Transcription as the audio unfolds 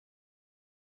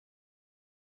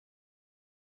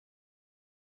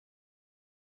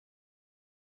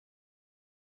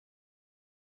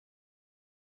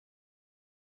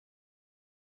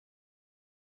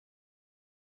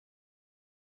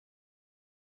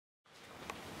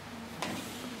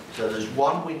So there's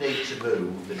one we need to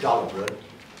move, the Dollarburn.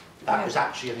 That was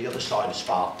actually on the other side of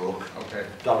Sparkbrook,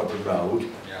 Dollarburn Road.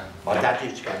 Yeah. My dad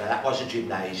used to go there. That was a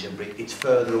gymnasium, but it's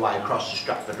further away across the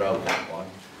Stratford Road, that one.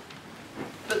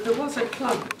 But there was a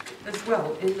club as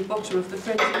well in the bottom of the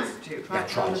French Institute, right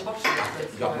down the bottom of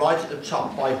this. You got right at the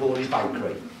top by Hawley's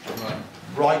Bakery.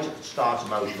 Right at the start of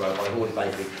Moseley Road by Hawley's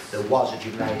Bakery, there was a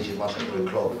gymnasium, wasn't there, a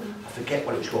club. I forget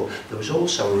what it was called. There was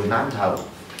also a remand home.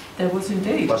 There was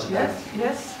indeed. Wasn't there?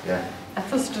 Yes. Yeah.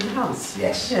 Athelston House.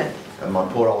 Yes. Yeah. And my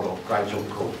poor old great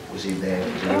uncle was in there.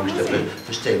 He was a youngster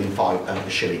for stealing a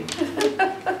shilling.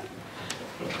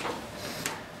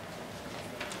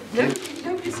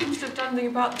 Nobody seems to have done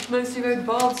anything about the Moseley Road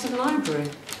Baths and Library.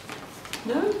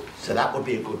 No? So that would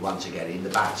be a good one to get in, the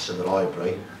baths and the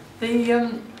library.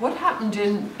 What happened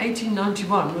in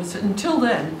 1891 was that until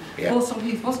then, Balsall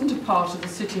Heath wasn't a part of the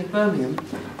city of Birmingham.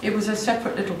 It was a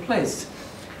separate little place.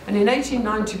 And in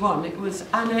 1891, it was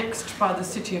annexed by the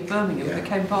city of Birmingham,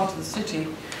 became part of the city.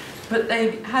 But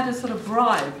they had a sort of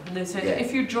bribe, and they said,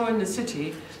 if you join the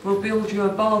city, we'll build you a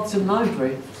baths and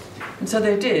library. And so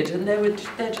they did, and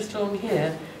they're just on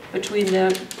here, between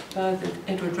there, by the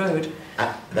Edward Road.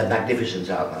 They're magnificent,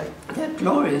 aren't they? They're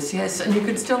glorious, yes, and you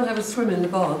can still have a swim in the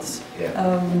baths.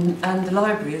 And the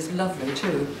library is lovely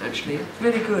too, actually.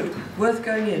 Really good, worth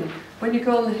going in. When you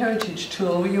go on the heritage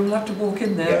tour, you'll have to walk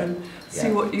in there and see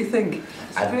what you think.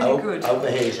 It's really good. Over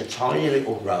here is a tiny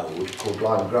little road called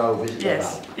Lime Grove, isn't there?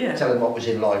 Yes, Tell them what was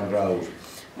in Lime Grove.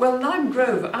 Well, Lime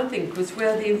Grove, I think, was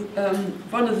where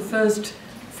one of the first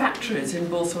factories in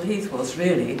Balsall Heath was,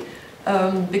 really.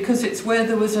 Because it's where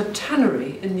there was a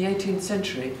tannery in the 18th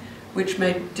century which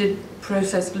did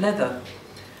process leather,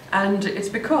 and it's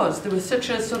because there was such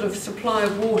a sort of supply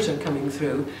of water coming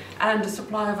through and a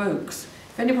supply of oaks.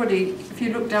 If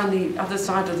you look down the other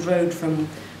side of the road from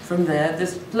there,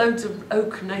 there's loads of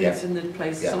oak names in the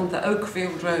place, on the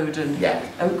Oakfield Road and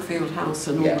Oakfield House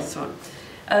and all this one.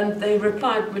 And they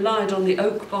relied on the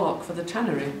oak bark for the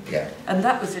tannery, and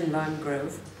that was in Lime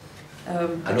Grove.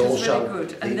 And which was also, really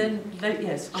good. And then,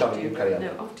 yes, after you.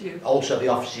 No, after you. Also, the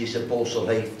offices of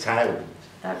Balsall Heath Town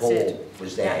Hall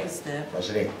was there. That was there,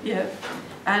 wasn't it? Yeah,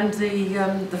 and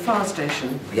the fire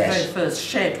station, the very first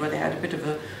shed where they had a bit of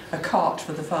a cart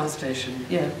for the fire station.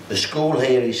 Yeah. The school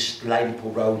here is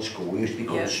Ladypool Road School. It used to be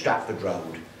called Stratford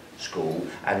Road School,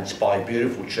 and it's by a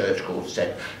beautiful church called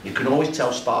St. You can always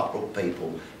tell Sparkbrook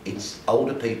people. It's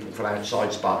older people from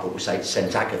outside Sparkbrook will say it's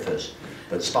St Agatha's.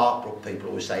 But Sparkbrook people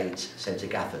always say it's St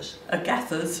Agatha's.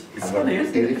 Agatha's? It's funny,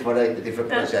 isn't it? It's funny, the different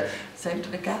places. St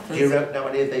Agatha's. Do you know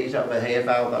any of these over here,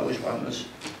 Val, those ones?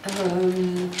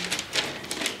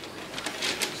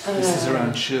 This is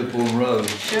around Sherborne Road.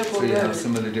 So you have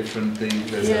some of the different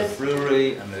things. There's a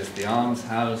brewery and there's the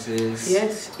almshouses.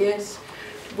 Yes, yes.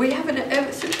 We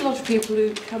have such a lot of people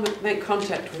who come and make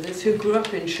contact with us who grew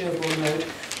up in Sherborne Road.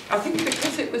 I think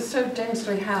because it was so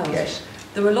densely housed.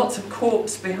 There were lots of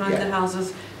courts behind the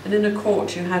houses, and in a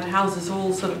court you had houses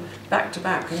all sort of back to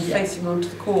back and facing onto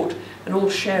the court, and all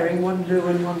sharing one loo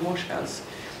and one wash house.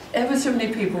 Ever so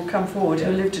many people come forward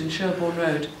who lived in Sherborne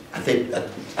Road. I think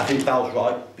Val's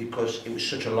right, because it was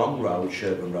such a long road,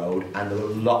 Sherborne Road, and there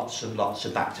were lots and lots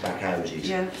of back-to-back houses.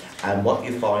 And what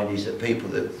you find is that people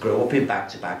that grew up in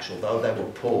back-to-backs, although they were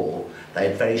poor, they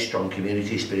had very strong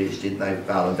community spirits, didn't they,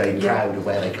 Val, and very proud of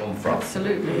where they come from.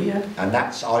 Absolutely, yeah. And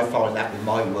I find that with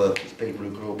my work, it's people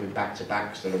who grew up in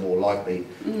back-to-backs that are more likely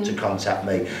to contact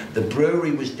me. The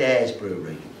brewery was Dare's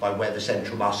Brewery, by where the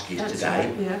Central Mosque is today.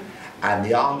 Right, yeah. And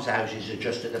the almshouses are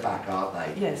just at the back, aren't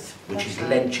they? Yes. Which is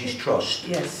Lench's Trust.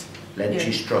 Yes.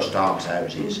 Lench's Trust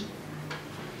almshouses.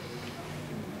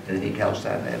 Anything else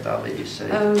down there, Val, that you see?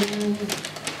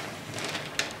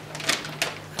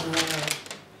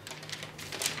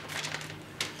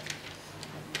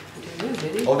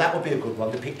 Really. Oh, that would be a good one,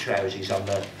 the picture houses on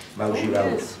the Moseley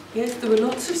Road. Yes. Yes, there were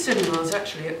lots of cinemas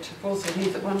actually at Balsall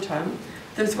Heath at one time.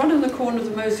 There was one on the corner of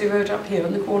the Moseley Road up here,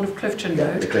 on the corner of Clifton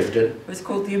Road. The Clifton. It was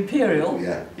called the Imperial.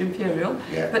 Imperial.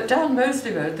 But down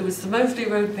Moseley Road, there was the Moseley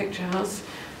Road Picture House,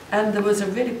 and there was a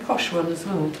really posh one as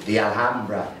well. The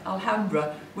Alhambra.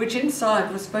 Alhambra, which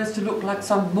inside was supposed to look like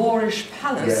some Moorish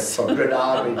palace. Yes, from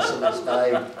Granada in Summer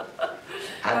Spain.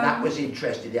 And that was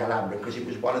interesting, the Alhambra, because it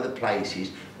was one of the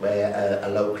places where a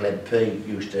local MP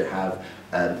used to have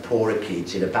poorer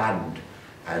kids in a band,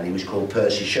 and he was called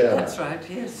Percy Sherman. That's right,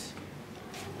 yes.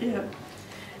 Yeah.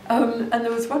 And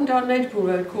there was one down Ladypool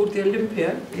Road called the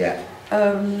Olympia.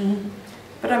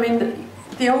 But I mean,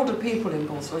 the older people in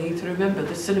Balsall Heath remember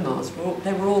the cinemas,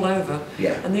 they were all over.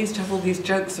 And they used to have all these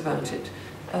jokes about it.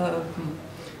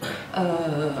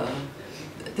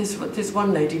 this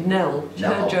one lady, Nell,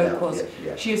 her joke was,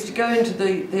 she used to go into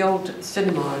the old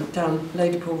cinema down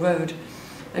Ladypool Road,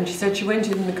 and she said she went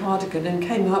in the cardigan and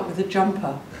came out with a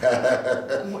jumper.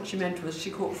 And what she meant was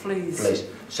she caught fleas. Fleas.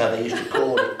 So they used to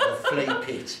call it the flea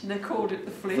pit. And they called it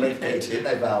the flea Flea pit. pit, didn't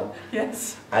they, Val?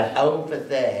 Yes. And over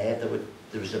there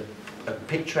was a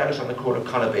picture house on the corner of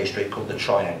Connerby Street called the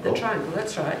Triangle. The Triangle,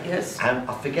 that's right, yes. And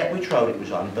I forget which road it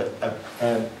was on, but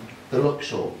the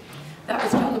Luxor. That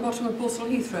was down the bottom of Balsall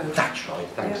Heath Road. That's right,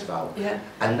 thanks, Val. Yeah.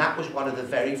 And that was one of the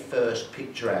very first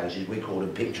picture houses, we call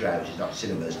them picture houses, not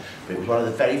cinemas, but it was one of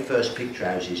the very first picture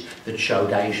houses that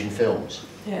showed Asian films.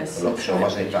 Yes. The Luxor,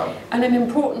 wasn't it, Val? And an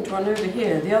important one over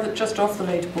here, the other just off the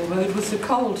Ladypool Road, was the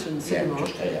Carlton Cinema. Yeah,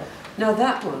 just here. Now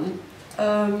that one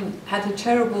had a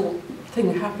terrible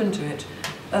thing happen to it.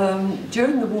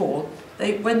 During the war,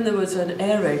 when there was an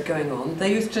air raid going on,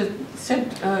 they used to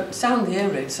sound the air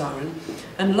raid siren,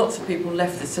 and lots of people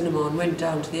left the cinema and went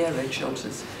down to the air raid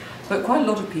shelters. But quite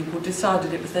a lot of people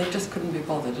decided they just couldn't be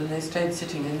bothered, and they stayed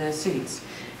sitting in their seats.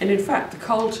 And in fact, the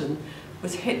Carlton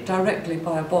was hit directly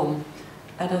by a bomb,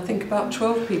 and I think about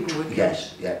 12 people were killed.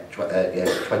 Yes,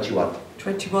 21.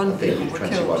 21 people were 21,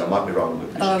 killed. I might be wrong.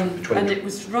 And it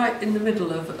was right in the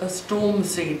middle of a storm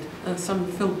scene, some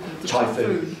film called the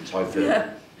Typhoon. Typhoon.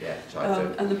 Yeah.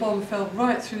 Typhoon. And the bomb fell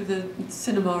right through the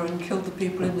cinema and killed the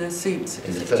people in their seats.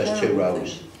 In the first 2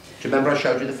 rows. Do you remember I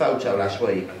showed you the photo last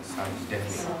week?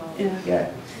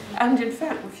 Yeah. And in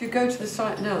fact, if you go to the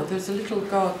site now, there's a little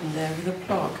garden there with a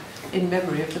plaque in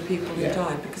memory of the people who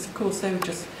died, because of course they were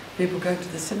just people going to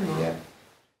the cinema. Yeah.